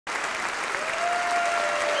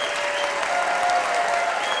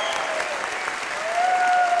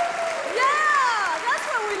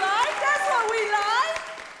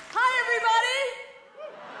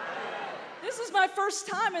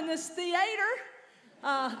in this theater.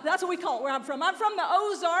 That's what we call it where I'm from. I'm from the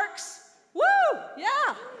Ozarks. Woo,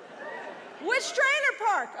 yeah. Which trailer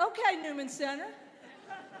park? Okay, Newman Center.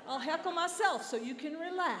 I'll heckle myself so you can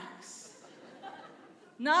relax.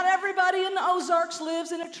 Not everybody in the Ozarks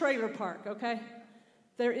lives in a trailer park, okay?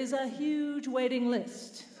 There is a huge waiting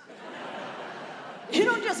list. You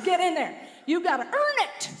don't just get in there. You gotta earn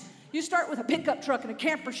it. You start with a pickup truck and a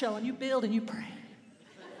camper shell, and you build and you pray.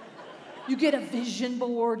 You get a vision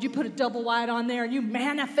board, you put a double wide on there, and you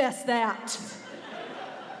manifest that.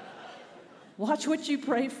 Watch what you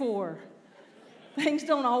pray for. Things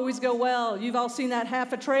don't always go well. You've all seen that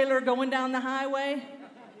half a trailer going down the highway?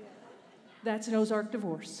 That's an Ozark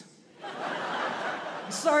divorce.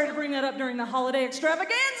 I'm sorry to bring that up during the holiday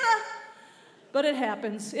extravaganza, but it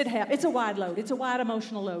happens. It's a wide load. It's a wide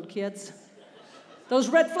emotional load, kids. Those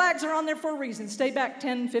red flags are on there for a reason. Stay back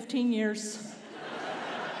 10, 15 years.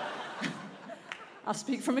 I'll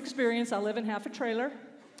speak from experience. I live in half a trailer.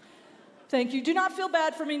 Thank you. Do not feel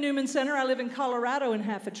bad for me, Newman Center. I live in Colorado in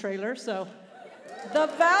half a trailer, so the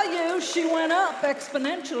value, she went up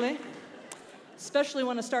exponentially, especially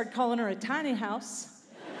when I started calling her a tiny house.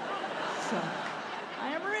 So, I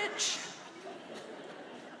am rich.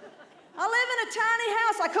 I live in a tiny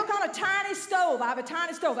house. I cook on a tiny stove. I have a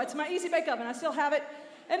tiny stove. That's my Easy Bake oven. I still have it.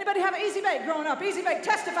 Anybody have an Easy Bake growing up? Easy Bake,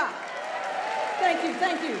 testify. Thank you,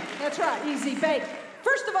 thank you. That's right, Easy Bake.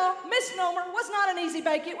 First of all, misnomer, was not an easy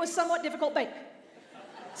bake. It was somewhat difficult bake.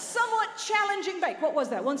 Somewhat challenging bake. What was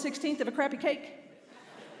that, 1/16 of a crappy cake?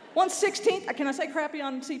 1/16, can I say crappy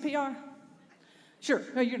on CPR? Sure,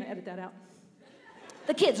 no, you're gonna edit that out.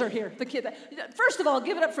 The kids are here, First of all,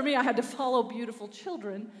 give it up for me, I had to follow beautiful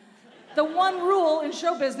children. The one rule in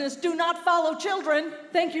show business, do not follow children.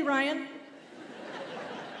 Thank you, Ryan.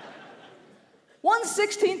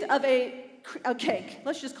 1/16 of a cake,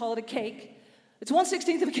 let's just call it a cake. It's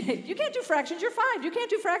 1/16 of a cake. You can't do fractions, you're 5. You can't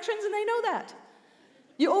do fractions, and they know that.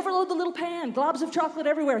 You overload the little pan, globs of chocolate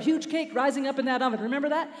everywhere, huge cake rising up in that oven. Remember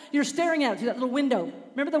that? You're staring at it through that little window.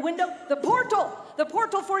 Remember the window? The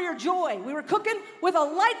portal for your joy. We were cooking with a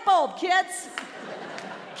light bulb, kids.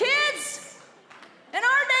 Kids, in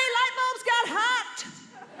our day, light bulbs got hot.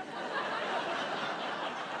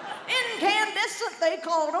 Incandescent, they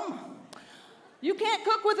called them. You can't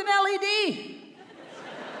cook with an LED.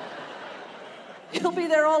 You'll be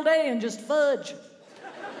there all day and just fudge.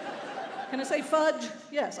 Can I say fudge?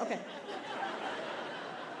 Yes, okay.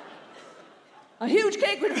 A huge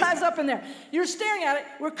cake would rise up in there. You're staring at it.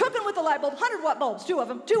 We're cooking with the light bulb, 100-watt bulbs, 2 of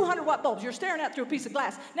them, 200-watt bulbs. You're staring at through a piece of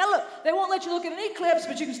glass. Now look, they won't let you look at an eclipse,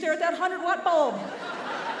 but you can stare at that 100-watt bulb.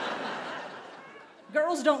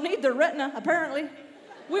 Girls don't need their retina, apparently.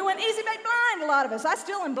 We went Easy Bake blind, a lot of us. I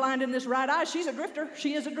still am blind in this right eye. She's a drifter.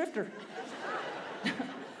 She is a drifter.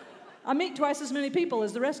 I meet twice as many people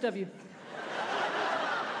as the rest of you.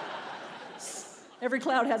 Every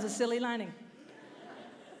cloud has a silly lining.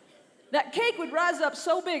 That cake would rise up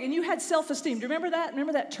so big, and you had self-esteem. Do you remember that?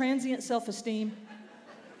 Remember that transient self-esteem?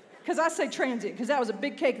 Because I say transient, because that was a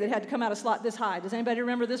big cake that had to come out of slot this high. Does anybody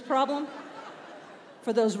remember this problem?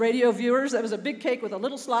 For those radio viewers, that was a big cake with a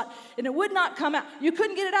little slot, and it would not come out. You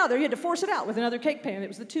couldn't get it out there. You had to force it out with another cake pan. It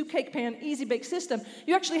was the 2-cake pan Easy Bake system.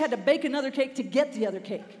 You actually had to bake another cake to get the other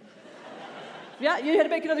cake. Yeah, you had to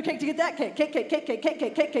bake another cake to get that cake.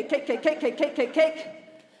 Cake.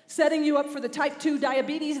 Setting you up for the type 2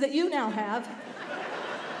 diabetes that you now have.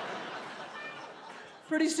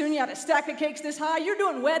 Pretty soon you had a stack of cakes this high. You're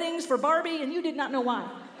doing weddings for Barbie, and you did not know why.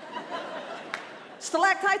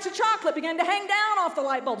 Stalactites of chocolate began to hang down off the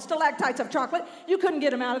light bulb. Stalactites of chocolate. You couldn't get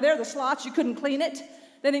them out of there, the slots. You couldn't clean it.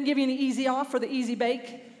 They didn't give you any easy off for the Easy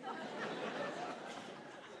Bake.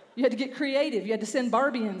 You had to get creative. You had to send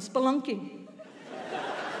Barbie in, spelunking.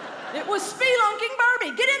 It was spelunking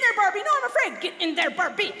Barbie. Get in there, Barbie. No, I'm afraid. Get in there,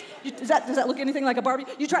 Barbie. Does that look anything like a Barbie?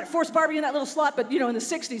 You try to force Barbie in that little slot, but, you know, in the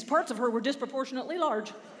 60s, parts of her were disproportionately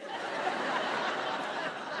large.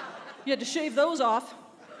 You had to shave those off.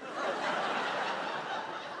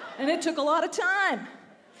 And it took a lot of time.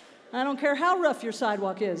 I don't care how rough your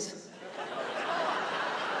sidewalk is.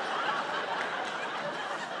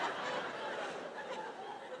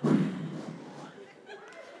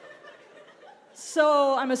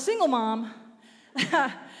 So I'm a single mom.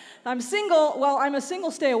 I'm a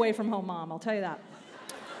single stay away from home mom, I'll tell you that.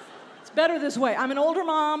 It's better this way. I'm an older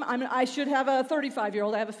mom. I should have a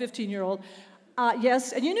 35-year-old. I have a 15-year-old.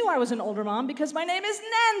 Yes, and you knew I was an older mom because my name is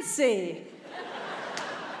Nancy.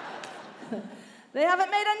 They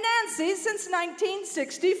haven't made a Nancy since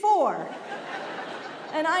 1964.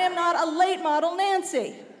 And I am not a late model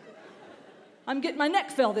Nancy. My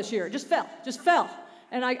neck fell this year. It just fell.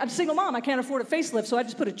 And I'm a single mom. I can't afford a facelift, so I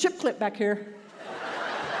just put a chip clip back here,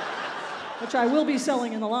 which I will be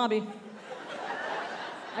selling in the lobby.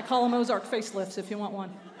 I call them Ozark facelifts if you want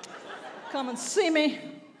one. Come and see me.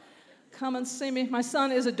 Come and see me. My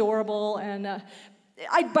son is adorable, and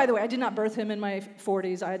by the way, I did not birth him in my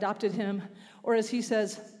 40s. I adopted him, or as he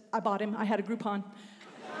says, I bought him. I had a Groupon.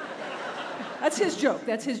 That's his joke.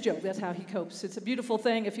 That's his joke. That's how he copes. It's a beautiful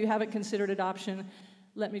thing. If you haven't considered adoption,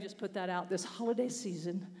 let me just put that out this holiday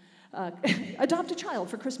season. Adopt a child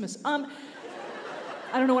for Christmas. I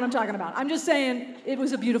don't know what I'm talking about. I'm just saying it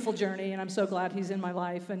was a beautiful journey, and I'm so glad he's in my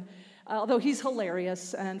life. And although he's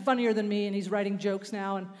hilarious and funnier than me, and he's writing jokes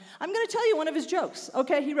now, and I'm going to tell you one of his jokes.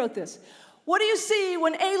 Okay, he wrote this. What do you see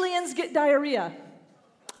when aliens get diarrhea?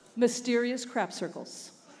 Mysterious crap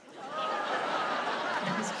circles.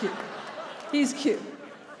 He's cute. He's cute.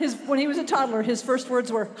 When he was a toddler, his first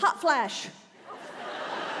words were, hot flash.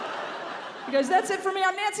 He goes, that's it for me.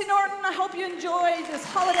 I'm Nancy Norton. I hope you enjoy this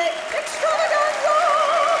holiday extravaganza.